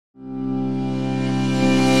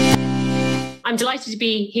I'm delighted to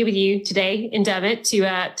be here with you today in Dermot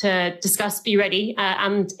to discuss Be Ready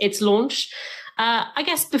and its launch. I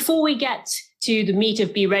guess before we get to the meat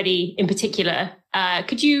of Be Ready in particular,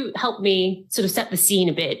 could you help me sort of set the scene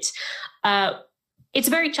a bit? It's a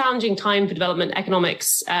very challenging time for development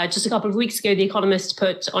economics. Just a couple of weeks ago, The Economist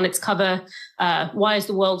put on its cover, why is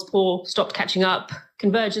the world's poor stopped catching up?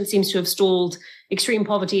 Convergence seems to have stalled. Extreme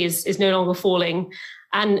poverty is no longer falling.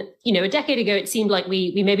 And, you know, a decade ago, it seemed like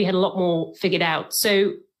we maybe had a lot more figured out.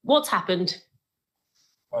 So what's happened?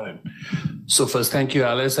 All right. So first, thank you,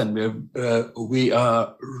 Alice. And we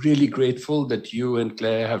are really grateful that you and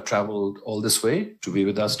Claire have traveled all this way to be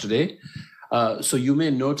with us today. So you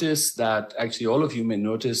may notice that, actually all of you may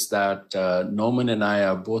notice that Norman and I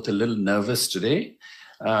are both a little nervous today.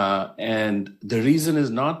 And the reason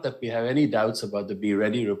is not that we have any doubts about the Be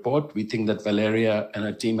Ready report. We think that Valeria and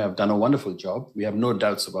her team have done a wonderful job. We have no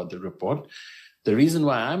doubts about the report. The reason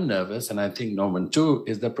why I'm nervous, and I think Norman too,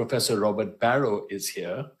 is that Professor Robert Barrow is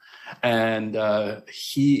here. And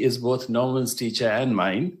he is both Norman's teacher and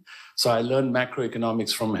mine. So I learned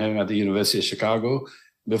macroeconomics from him at the University of Chicago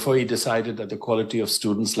before he decided that the quality of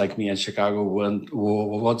students like me at Chicago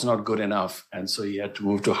was not good enough. And so he had to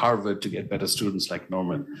move to Harvard to get better students like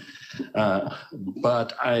Norman.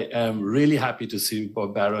 But I am really happy to see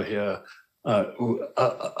Bob Barrow here.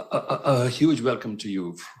 A huge welcome to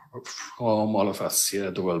you from all of us here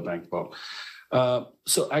at the World Bank, Bob.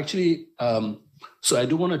 So I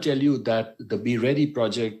do want to tell you that the Be Ready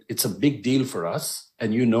project, it's a big deal for us.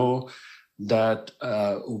 And you know that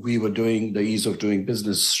we were doing the ease of doing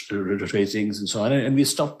business ratings and so on. And we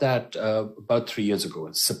stopped that about 3 years ago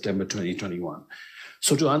in September 2021.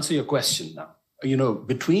 So to answer your question now, you know,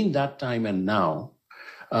 between that time and now,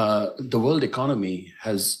 the world economy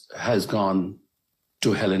has gone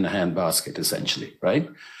to hell in a handbasket, essentially, right?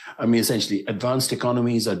 I mean, essentially, advanced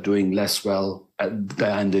economies are doing less well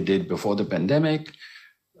than they did before the pandemic.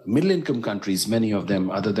 Middle-income countries, many of them,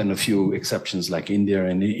 other than a few exceptions like India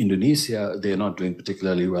and Indonesia, they're not doing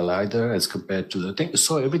particularly well either as compared to the thing.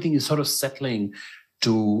 So everything is sort of settling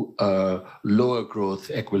to lower growth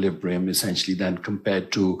equilibrium, essentially, than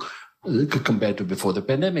compared to before the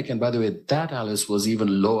pandemic. And by the way, that, Alice, was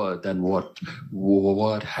even lower than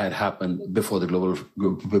what had happened before the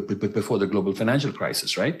global financial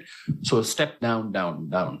crisis, right? So a step down,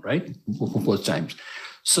 right? Both times.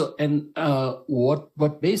 So, and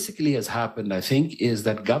what basically has happened, I think, is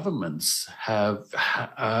that governments have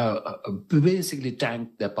basically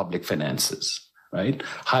tanked their public finances, right?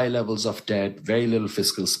 High levels of debt, very little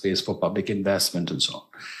fiscal space for public investment, and so on.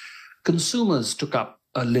 Consumers took up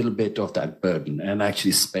a little bit of that burden and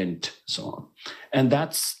actually spent, so on. And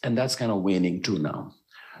that's kind of waning too now.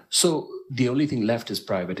 So the only thing left is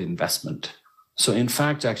private investment. So in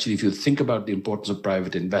fact, actually, if you think about the importance of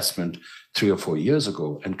private investment 3 or 4 years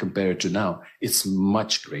ago and compare it to now, it's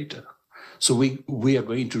much greater. So we are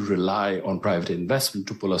going to rely on private investment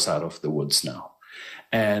to pull us out of the woods now.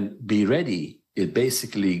 And Be Ready, it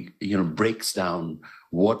basically, you know, breaks down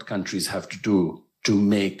what countries have to do to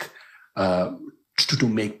make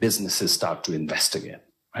businesses start to invest again,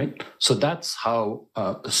 right? So that's how,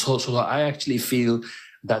 so I actually feel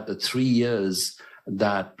that the 3 years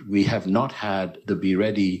that we have not had the Be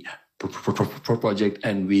Ready project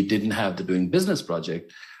and we didn't have the Doing Business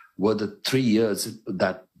project were the 3 years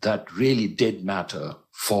that really did matter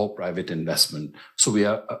for private investment. So we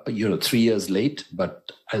are, 3 years late,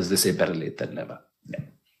 but as they say, better late than never. Yeah.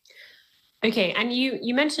 Okay, and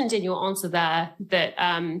you mentioned in your answer there that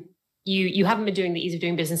you haven't been doing the Ease of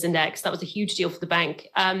Doing Business Index. That was a huge deal for the bank.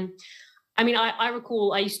 I mean, I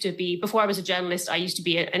recall I used to be, before I was a journalist, I used to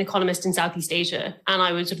be an economist in Southeast Asia. And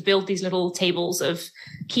I would sort of build these little tables of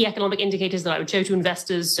key economic indicators that I would show to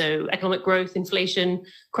investors. So economic growth, inflation,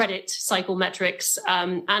 credit, cycle metrics.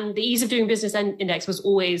 And the Ease of Doing Business Index was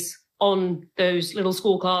always on those little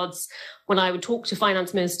scorecards. When I would talk to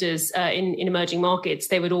finance ministers in emerging markets,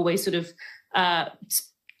 they would always sort of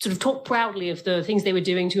talk proudly of the things they were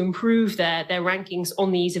doing to improve their rankings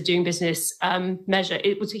on the Ease of Doing Business measure.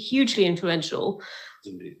 It was hugely influential.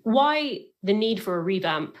 Indeed. Why the need for a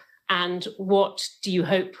revamp, and what do you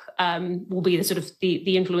hope will be the sort of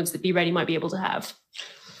the influence that Be Ready might be able to have?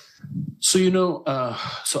 So,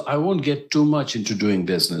 so I won't get too much into doing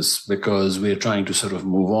business because we're trying to sort of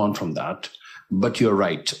move on from that. But you're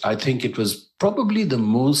right. I think it was probably the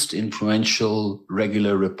most influential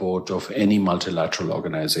regular report of any multilateral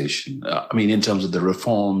organization. I mean, in terms of the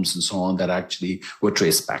reforms and so on that actually were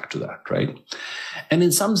traced back to that, right? And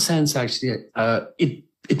in some sense, actually,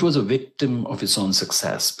 it was a victim of its own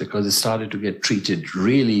success because it started to get treated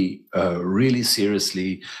really, really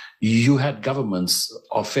seriously. You had governments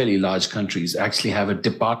of fairly large countries actually have a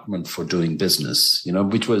department for doing business,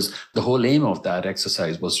 which was the whole aim of that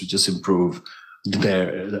exercise, was to just improve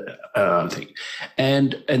their thing.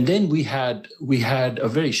 And then we had a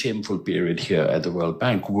very shameful period here at the World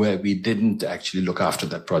Bank where we didn't actually look after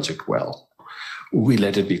that project well. We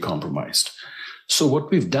let it be compromised. So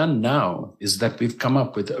what we've done now is that we've come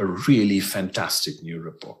up with a really fantastic new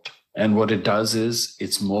report. And what it does is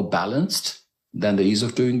it's more balanced than the ease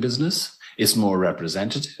of doing business. It's more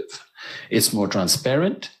representative. It's more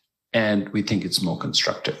transparent. And we think it's more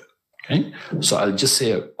constructive. Okay. So I'll just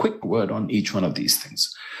say a quick word on each one of these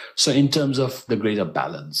things. So in terms of the greater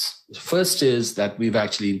balance, first is that we've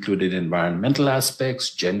actually included environmental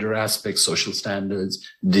aspects, gender aspects, social standards,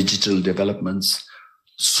 digital developments.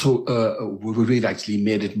 So we've actually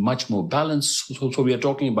made it much more balanced. So we are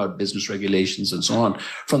talking about business regulations and so on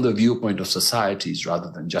from the viewpoint of societies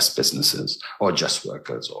rather than just businesses or just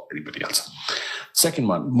workers or anybody else. Second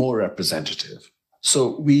one, more representative.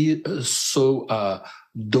 So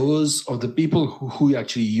those of the people who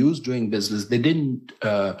actually use doing business, they didn't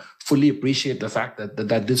fully appreciate the fact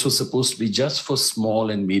that this was supposed to be just for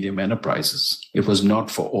small and medium enterprises. It was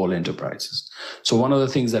not for all enterprises. So one of the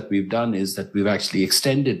things that we've done is that we've actually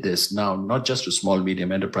extended this now, not just to small,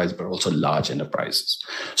 medium enterprise, but also large enterprises.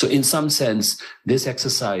 So in some sense, this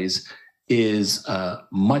exercise is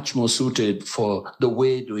much more suited for the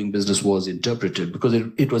way doing business was interpreted, because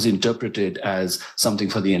it was interpreted as something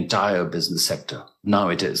for the entire business sector. Now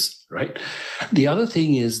it is, right? The other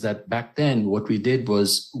thing is that back then, what we did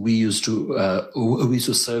was we used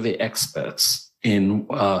to survey experts in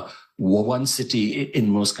one city in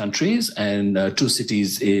most countries and 2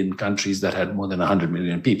 cities in countries that had more than 100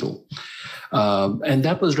 million people. And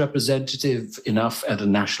that was representative enough at a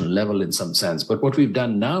national level in some sense. But what we've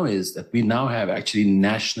done now is that we now have actually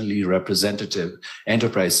nationally representative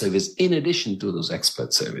enterprise surveys in addition to those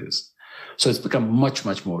expert surveys. So it's become much,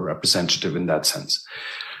 much more representative in that sense.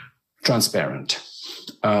 Transparent.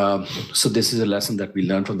 So this is a lesson that we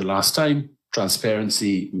learned from the last time.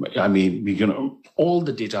 Transparency, I mean, all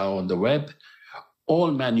the data are on the web,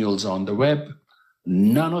 all manuals are on the web.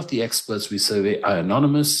 None of the experts we survey are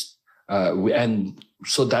anonymous. And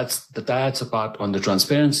so that's a part on the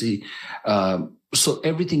transparency. So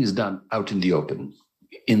everything is done out in the open,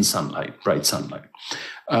 in sunlight, bright sunlight.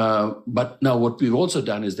 But now what we've also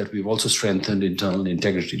done is that we've also strengthened internal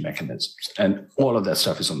integrity mechanisms, and all of that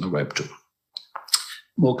stuff is on the web too.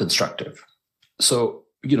 More constructive. So,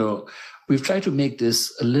 we've tried to make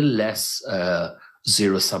this a little less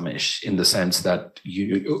zero-sum-ish in the sense that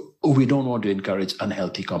we don't want to encourage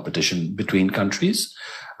unhealthy competition between countries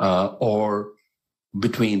or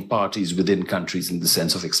between parties within countries in the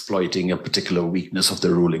sense of exploiting a particular weakness of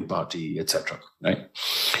the ruling party, etc. Right?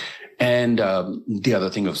 And the other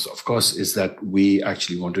thing, of course, is that we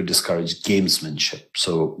actually want to discourage gamesmanship.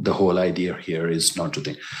 So the whole idea here is not to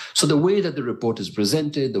think. So the way that the report is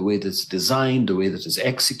presented, the way that it's designed, the way that it's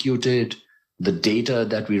executed, the data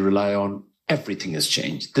that we rely on, everything has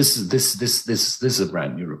changed. This is a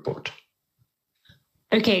brand new report.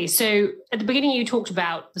 Okay, so at the beginning you talked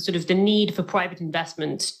about the sort of the need for private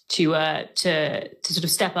investment to sort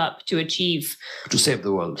of step up to achieve, to save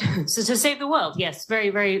the world. So to save the world, yes, very,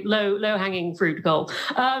 very low hanging fruit goal.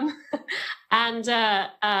 And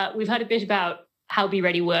we've heard a bit about how Be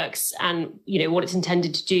Ready works and what it's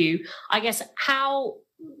intended to do. I guess, how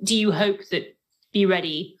do you hope that Be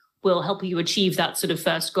Ready will help you achieve that sort of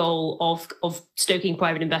first goal of stoking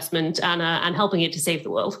private investment and helping it to save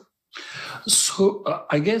the world? So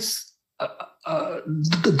I guess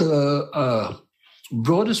the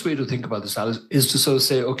broadest way to think about this, Alice, is to sort of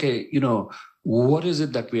say, okay, what is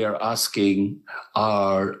it that we are asking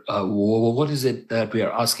what is it that we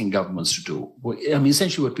are asking governments to do? I mean,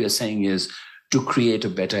 essentially what we are saying is to create a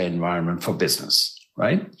better environment for business,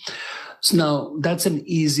 right? So now that's an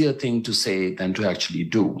easier thing to say than to actually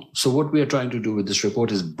do. So what we are trying to do with this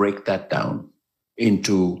report is break that down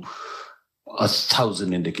into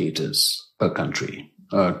 1,000 indicators per country,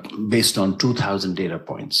 based on 2,000 data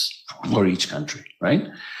points for each country, right?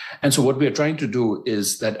 And so what we are trying to do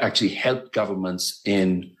is that actually help governments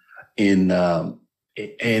to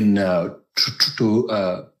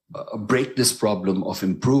break this problem of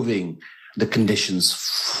improving the conditions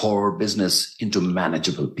for business into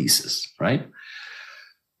manageable pieces, right?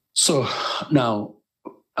 So now,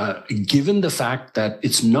 given the fact that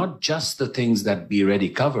it's not just the things that Be Ready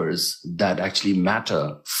covers that actually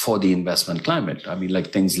matter for the investment climate. I mean,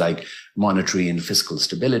 like things like monetary and fiscal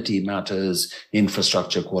stability matters,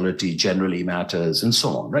 infrastructure quality generally matters, and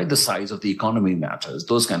so on, right? The size of the economy matters,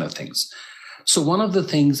 those kind of things. So one of the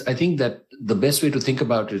things I think that the best way to think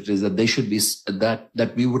about it is that they should be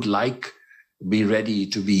that we would like Be Ready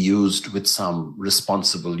to be used with some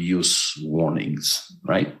responsible use warnings,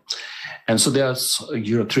 right? And so there's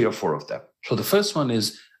 3 or 4 of them. So the first one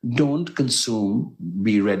is don't consume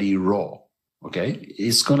Be Ready raw. Okay,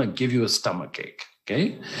 it's going to give you a stomach ache.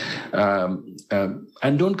 Okay,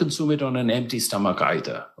 and don't consume it on an empty stomach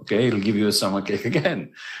either. Okay, it'll give you a stomach ache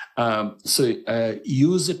again. So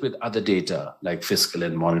use it with other data like fiscal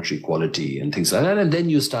and monetary quality and things like that, and then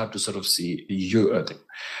you start to sort of see your thing.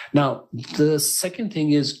 Now, the second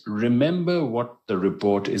thing is remember what the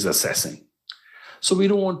report is assessing. So we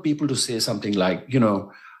don't want people to say something like,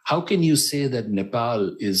 how can you say that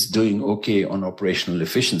Nepal is doing okay on operational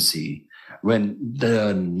efficiency when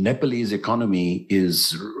the Nepalese economy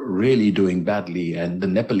is really doing badly and the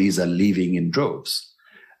Nepalese are leaving in droves?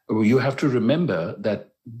 You have to remember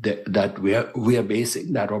that we are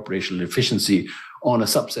basing that operational efficiency on a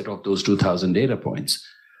subset of those 2,000 data points.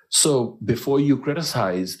 So before you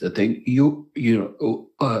criticize the thing,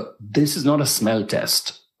 this is not a smell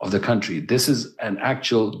test of the country. This is an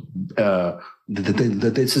actual.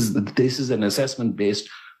 This is an assessment based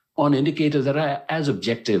on indicators that are as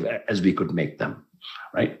objective as we could make them,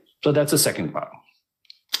 right? So that's the second part.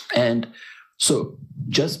 And so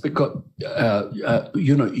just because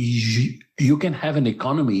you can have an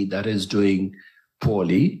economy that is doing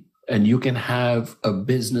poorly, and you can have a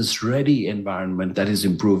business-ready environment that is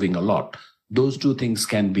improving a lot. Those two things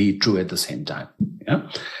can be true at the same time. Yeah.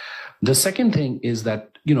 The second thing is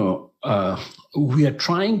that we are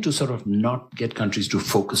trying to sort of not get countries to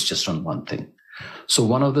focus just on one thing. So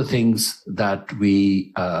one of the things that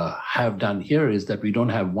we have done here is that we don't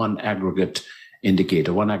have one aggregate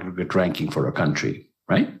indicator, one aggregate ranking for a country,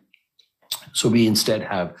 right? So we instead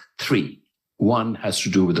have 3. One has to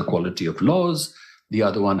do with the quality of laws. The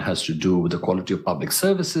other one has to do with the quality of public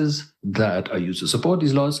services that are used to support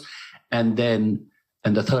these laws. And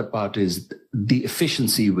the third part is the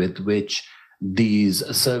efficiency with which these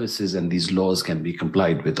services and these laws can be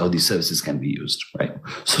complied with, or these services can be used, right?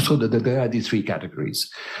 So there are these 3 categories.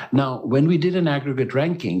 Now, when we did an aggregate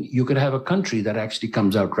ranking, you could have a country that actually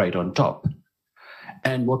comes out right on top.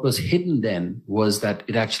 And what was hidden then was that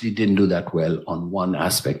it actually didn't do that well on one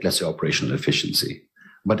aspect, let's say operational efficiency,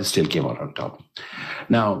 but it still came out on top.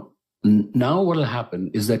 Now what will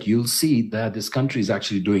happen is that you'll see that this country is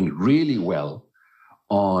actually doing really well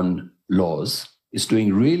on laws, is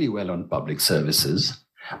doing really well on public services,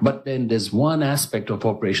 but then there's one aspect of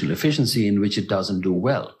operational efficiency in which it doesn't do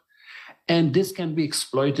well. And this can be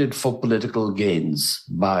exploited for political gains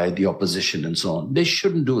by the opposition and so on. They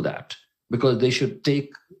shouldn't do that, because they should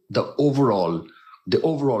take the overall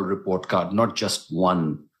report card, not just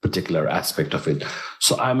one particular aspect of it.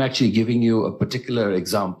 So I'm actually giving you a particular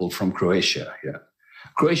example from Croatia here.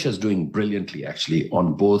 Croatia is doing brilliantly actually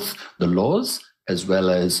on both the laws as well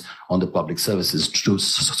as on the public services to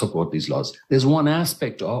support these laws. There's one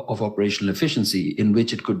aspect of operational efficiency in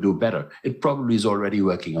which it could do better. It probably is already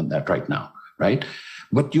working on that right now, right?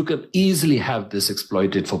 But you can easily have this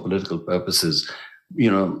exploited for political purposes.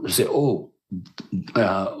 Say,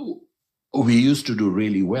 we used to do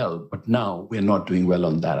really well, but now we're not doing well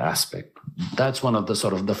on that aspect. That's one of the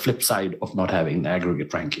sort of the flip side of not having an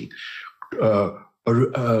aggregate ranking. 2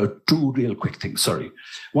 real quick things, sorry.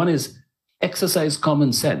 One is exercise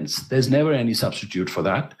common sense. There's never any substitute for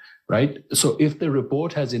that, right? So if the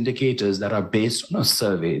report has indicators that are based on a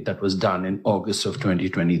survey that was done in August of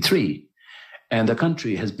 2023, and the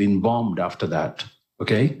country has been bombed after that,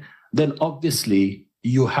 okay, then obviously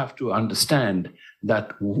you have to understand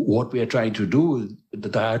that what we are trying to do with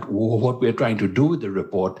the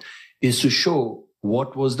report is to show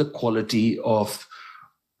what was the quality of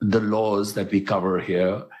the laws that we cover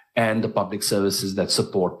here and the public services that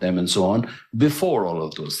support them and so on before all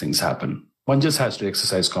of those things happen. One just has to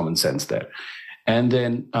exercise common sense there. And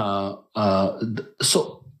then,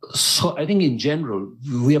 so I think in general,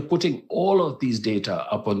 we are putting all of these data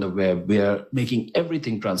up on the web. We are making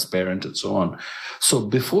everything transparent and so on. So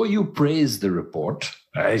before you praise the report,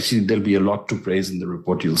 actually, there'll be a lot to praise in the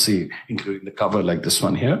report, you'll see, including the cover like this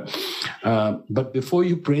one here. But before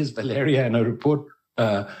you praise Valeria in a report,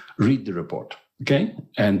 read the report, okay?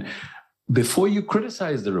 And before you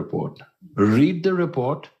criticize the report, read the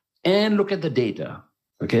report and look at the data,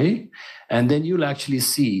 okay? And then you'll actually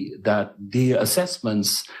see that the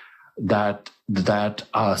assessments that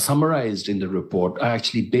are summarized in the report are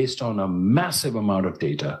actually based on a massive amount of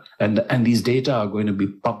data, and these data are going to be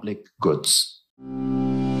public goods.